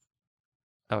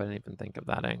 Oh, I didn't even think of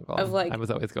that angle. Of, like- I was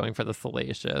always going for the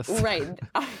salacious. Right.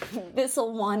 This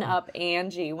will one up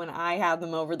Angie when I have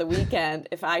them over the weekend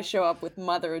if I show up with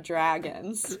Mother of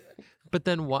Dragons. But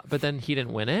then what? But then he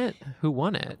didn't win it. Who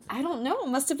won it? I don't know. It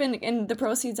must have been, and the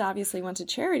proceeds obviously went to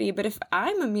charity. But if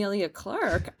I'm Amelia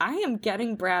Clark, I am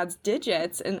getting Brad's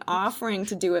digits and offering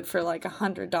to do it for like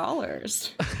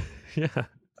 $100. Yeah,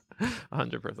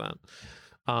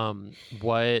 100%.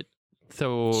 What?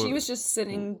 So She was just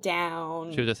sitting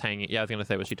down. she was just hanging. Yeah, I was gonna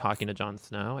say, was she talking to Jon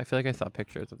Snow? I feel like I saw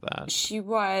pictures of that. She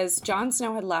was. Jon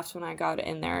Snow had left when I got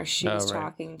in there. She Oh, was right.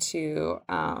 talking to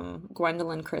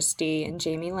Gwendolyn Christie and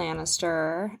Jamie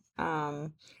Lannister.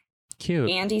 Cute.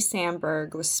 Andy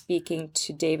Samberg was speaking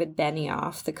to David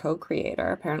Benioff, the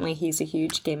co-creator. Apparently, he's a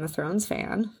huge Game of Thrones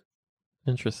fan.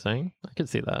 Interesting. I could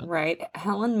see that. Right.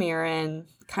 Helen Mirren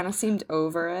kind of seemed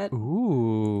over it.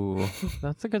 Ooh,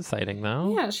 that's a good sighting,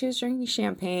 though. Yeah, she was drinking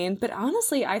champagne. But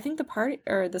honestly, I think the party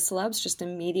or the celebs just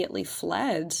immediately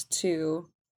fled to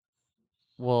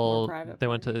more Well, private they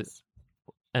went to, parties.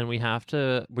 and we have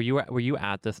to. Were you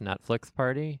at this Netflix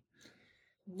party?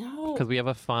 No. Because we have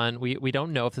a fun. We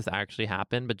don't know if this actually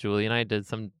happened, but Julie did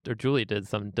some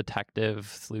detective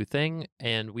sleuthing,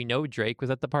 and we know Drake was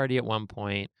at the party at one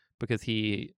point because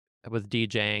he was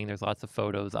DJing. There's lots of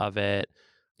photos of it.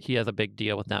 He has a big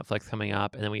deal with Netflix coming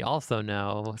up, and then we also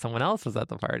know someone else was at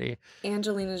the party.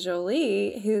 Angelina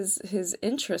Jolie, his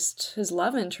interest, his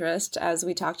love interest, as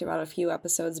we talked about a few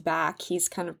episodes back, he's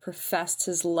kind of professed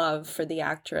his love for the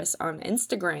actress on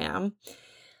Instagram.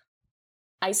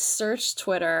 I searched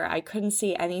Twitter. I couldn't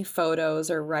see any photos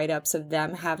or write-ups of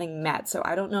them having met, so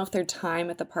I don't know if their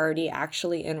time at the party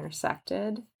actually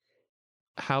intersected.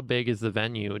 How big is the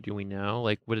venue? Do we know?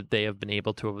 Like, would they have been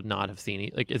able to not have seen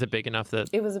it? Like, is it big enough that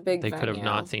It was a big they venue. could have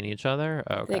not seen each other?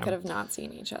 Oh, okay. They could have not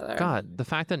seen each other. God, the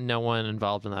fact that no one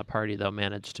involved in that party though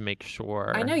managed to make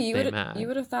sure I know they you met.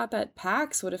 would have thought that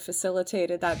PAX would have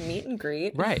facilitated that meet and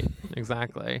greet. Right,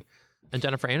 exactly. And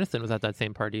Jennifer Aniston was at that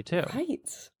same party too. Right.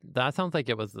 That sounds like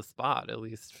it was the spot, at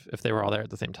least if they were all there at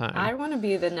the same time. I want to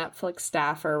be the Netflix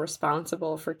staffer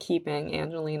responsible for keeping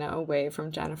Angelina away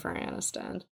from Jennifer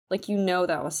Aniston. Like, you know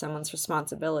that was someone's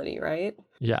responsibility, right?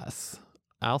 Yes.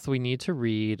 Also, we need to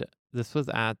read. This was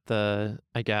at the,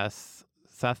 I guess,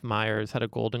 Seth Meyers had a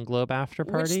Golden Globe after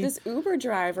party. Which this Uber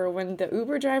driver, when the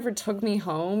Uber driver took me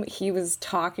home, he was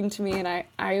talking to me, and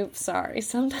I'm sorry,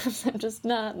 sometimes I'm just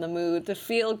not in the mood to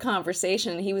field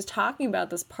conversation. He was talking about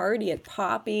this party at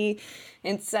Poppy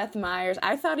and Seth Meyers.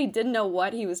 I thought he didn't know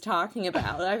what he was talking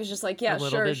about. I was just like, yeah, Little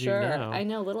sure, did you sure. know. I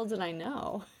know, little did I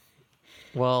know.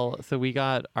 Well, so we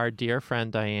got our dear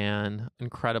friend Diane,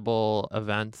 incredible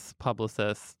events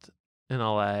publicist in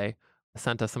LA,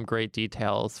 sent us some great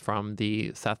details from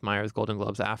the Seth Meyers Golden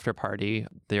Globes after party.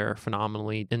 They're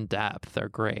phenomenally in depth. They're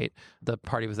great. The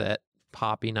party was at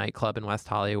Poppy nightclub in West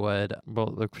Hollywood.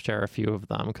 We'll share a few of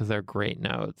them because they're great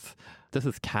notes. This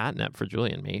is catnip for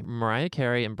Julie and me. Mariah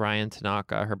Carey and Brian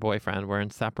Tanaka, her boyfriend, were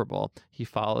inseparable. He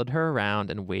followed her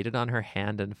around and waited on her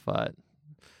hand and foot,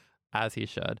 as he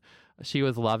should. She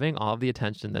was loving all the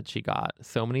attention that she got.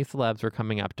 So many celebs were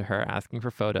coming up to her asking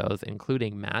for photos,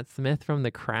 including Matt Smith from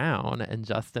The Crown and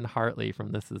Justin Hartley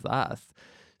from This Is Us.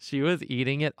 She was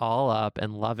eating it all up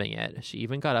and loving it. She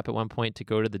even got up at one point to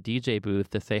go to the DJ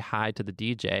booth to say hi to the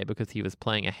DJ because he was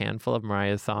playing a handful of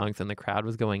Mariah's songs and the crowd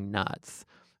was going nuts.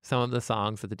 Some of the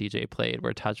songs that the DJ played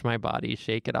were Touch My Body,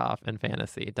 Shake It Off, and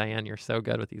Fantasy. Diane, you're so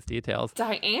good with these details.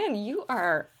 Diane, you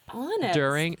are on it.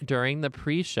 During the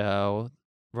pre-show,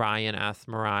 Ryan asked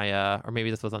Mariah, or maybe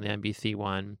this was on the NBC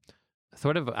one,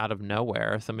 sort of out of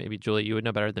nowhere. So maybe Julie, you would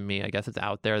know better than me. I guess it's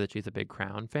out there that she's a big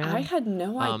Crown fan. I had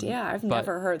no idea. I've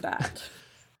never heard that.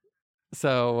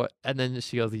 So, and then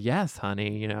she goes, "Yes,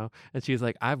 honey," you know, and she's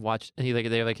like, "I've watched," and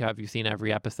they're like, "Have you seen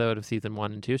every episode of season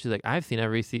 1 and 2?" She's like, I've seen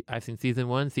season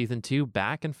 1, season 2,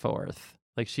 back and forth.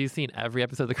 Like, she's seen every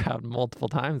episode of The Crown multiple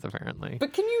times, apparently.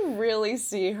 But can you really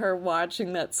see her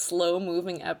watching that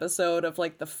slow-moving episode of,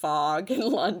 like, The Fog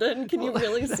in London? Can you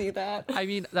really see that? I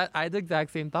mean, I had the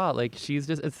exact same thought. Like, she's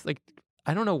just, it's like,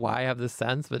 I don't know why I have this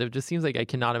sense, but it just seems like I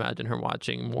cannot imagine her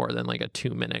watching more than like a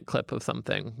 2-minute clip of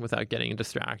something without getting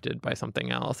distracted by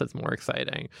something else that's more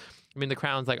exciting. I mean, The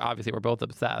Crown's like, obviously we're both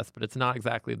obsessed, but it's not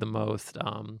exactly the most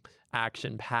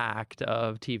action-packed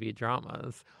of TV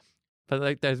dramas. But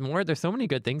like, there's more. There's so many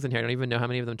good things in here. I don't even know how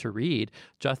many of them to read.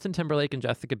 Justin Timberlake and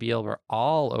Jessica Biel were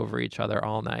all over each other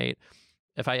all night.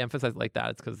 If I emphasize like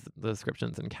that, it's because the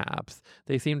description's in caps.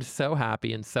 They seemed so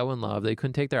happy and so in love. They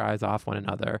couldn't take their eyes off one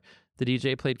another. The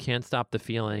DJ played Can't Stop the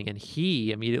Feeling, and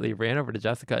he immediately ran over to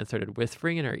Jessica and started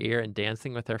whispering in her ear and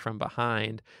dancing with her from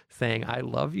behind, saying, "I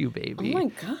love you, baby." Oh my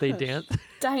gosh. They danced.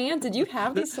 Diane, did you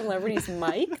have these celebrities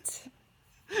mic'd?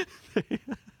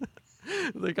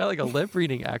 They got like a lip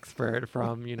reading expert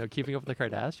from, Keeping Up with the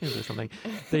Kardashians or something.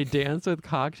 They danced with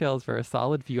cocktails for a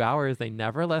solid few hours. They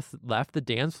never left the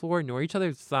dance floor nor each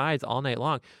other's sides all night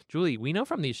long. Julie, we know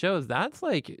from these shows that's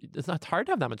like, it's hard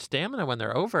to have that much stamina when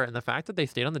they're over. And the fact that they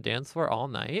stayed on the dance floor all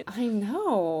night. I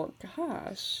know.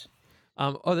 Gosh.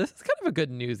 This is kind of a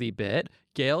good newsy bit.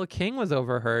 Gayle King was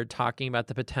overheard talking about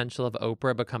the potential of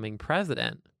Oprah becoming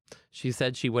president. She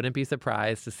said she wouldn't be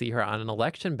surprised to see her on an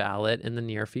election ballot in the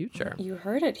near future. You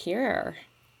heard it here.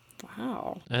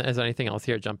 Wow. Is there anything else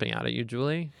here jumping out at you,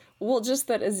 Julie? Well, just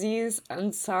that Aziz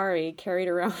Ansari carried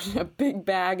around a big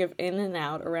bag of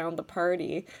In-N-Out around the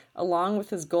party, along with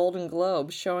his Golden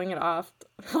Globe, showing it off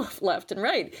left and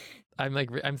right.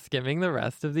 I'm skimming the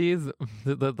rest of these.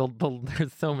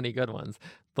 There's so many good ones.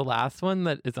 The last one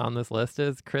that is on this list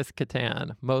is Chris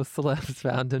Kattan. Most celebs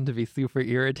found him to be super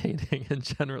irritating and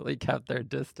generally kept their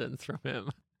distance from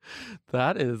him.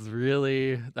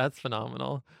 That's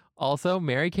phenomenal. Also,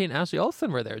 Mary-Kate and Ashley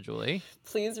Olsen were there, Julie.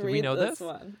 Please Did read we know this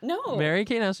one. No.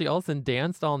 Mary-Kate and Ashley Olsen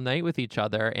danced all night with each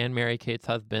other and Mary-Kate's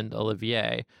husband,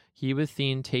 Olivier. He was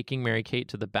seen taking Mary-Kate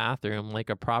to the bathroom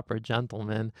like a proper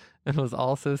gentleman and was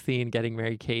also seen getting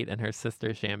Mary-Kate and her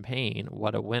sister champagne.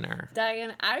 What a winner.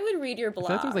 Diane, I would read your blog. I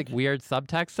feel like there's like weird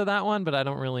subtext to that one, but I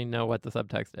don't really know what the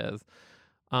subtext is.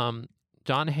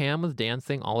 John Hamm was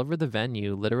dancing all over the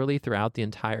venue, literally throughout the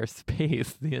entire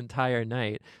space, the entire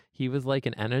night. He was like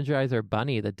an Energizer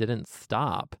bunny that didn't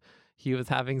stop. He was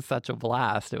having such a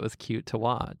blast. It was cute to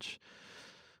watch.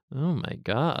 Oh my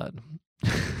God.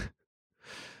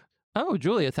 Oh,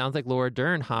 Julie, it sounds like Laura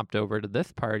Dern hopped over to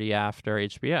this party after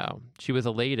HBO. She was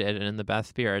elated and in the best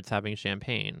spirits having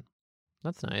champagne.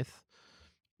 That's nice.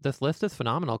 This list is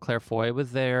phenomenal. Claire Foy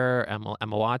was there. Emma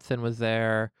Watson was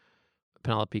there.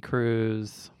 Penelope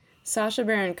Cruz. Sacha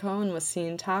Baron Cohen was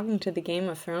seen talking to the Game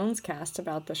of Thrones cast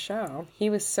about the show. He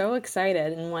was so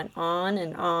excited and went on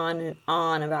and on and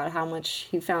on about how much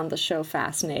he found the show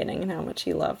fascinating and how much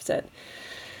he loved it.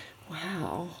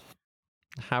 Wow.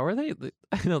 How are they?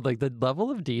 I know, like the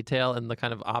level of detail and the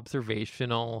kind of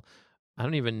observational, I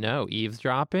don't even know,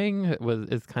 eavesdropping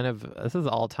this is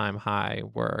all-time high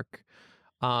work.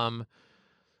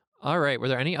 All right. Were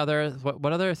there any other,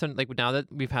 what other, now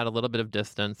that we've had a little bit of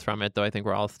distance from it, though I think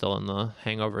we're all still in the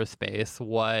hangover space,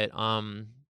 what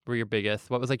were your biggest,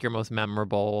 what was like your most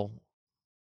memorable,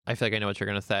 I feel like I know what you're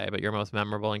going to say, but your most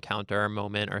memorable encounter,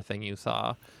 moment, or thing you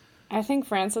saw? I think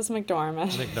Frances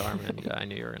McDormand. McDormand, yeah, I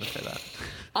knew you were going to say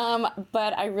that.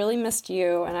 But I really missed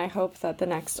you, and I hope that the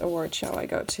next award show I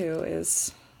go to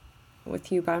is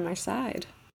with you by my side.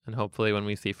 And hopefully when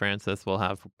we see Frances, we'll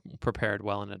have prepared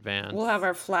well in advance. We'll have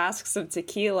our flasks of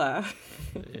tequila.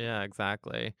 Yeah,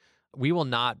 exactly. We will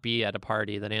not be at a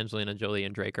party that Angelina Jolie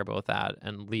and Drake are both at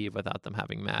and leave without them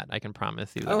having met. I can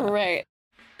promise you that. Oh, right.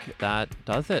 That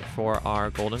does it for our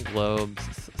Golden Globes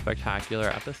spectacular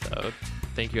episode.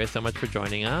 Thank you guys so much for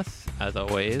joining us, as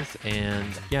always. And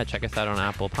yeah, check us out on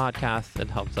Apple Podcasts. It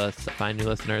helps us find new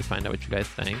listeners, find out what you guys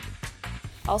think.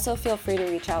 Also, feel free to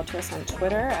reach out to us on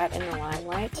Twitter at In the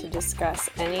Limelight to discuss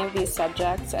any of these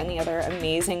subjects, any other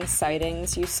amazing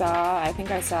sightings you saw. I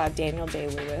think I saw Daniel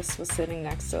Day-Lewis was sitting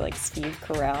next to like Steve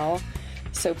Carell.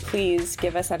 So please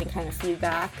give us any kind of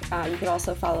feedback. You could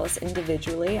also follow us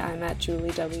individually. I'm at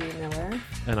Julie W. Miller.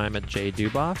 And I'm at Jay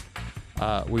Duboff.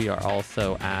 We are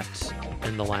also at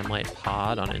In the Limelight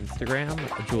Pod on Instagram.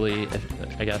 Julie,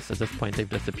 I guess at this point they've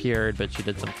disappeared, but she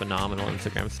did some phenomenal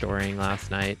Instagram storying last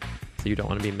night. So you don't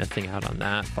want to be missing out on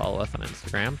that. Follow us on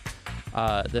Instagram.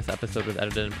 This episode was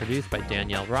edited and produced by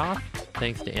Danielle Roth.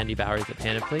 Thanks to Andy Bowers at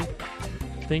Panoply.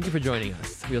 Thank you for joining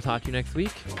us. We'll talk to you next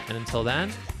week. And until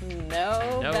then,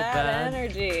 no bad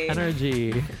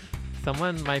energy.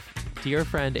 My dear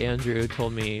friend Andrew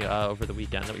told me over the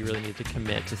weekend that we really need to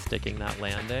commit to sticking that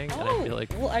landing. And I feel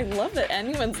like, well, I love that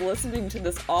anyone's listening to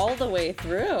this all the way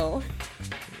through.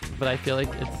 But I feel like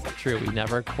it's true. We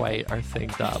never quite are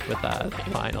synced up with that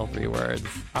final 3 words.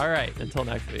 All right. Until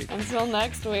next week. Until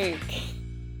next week.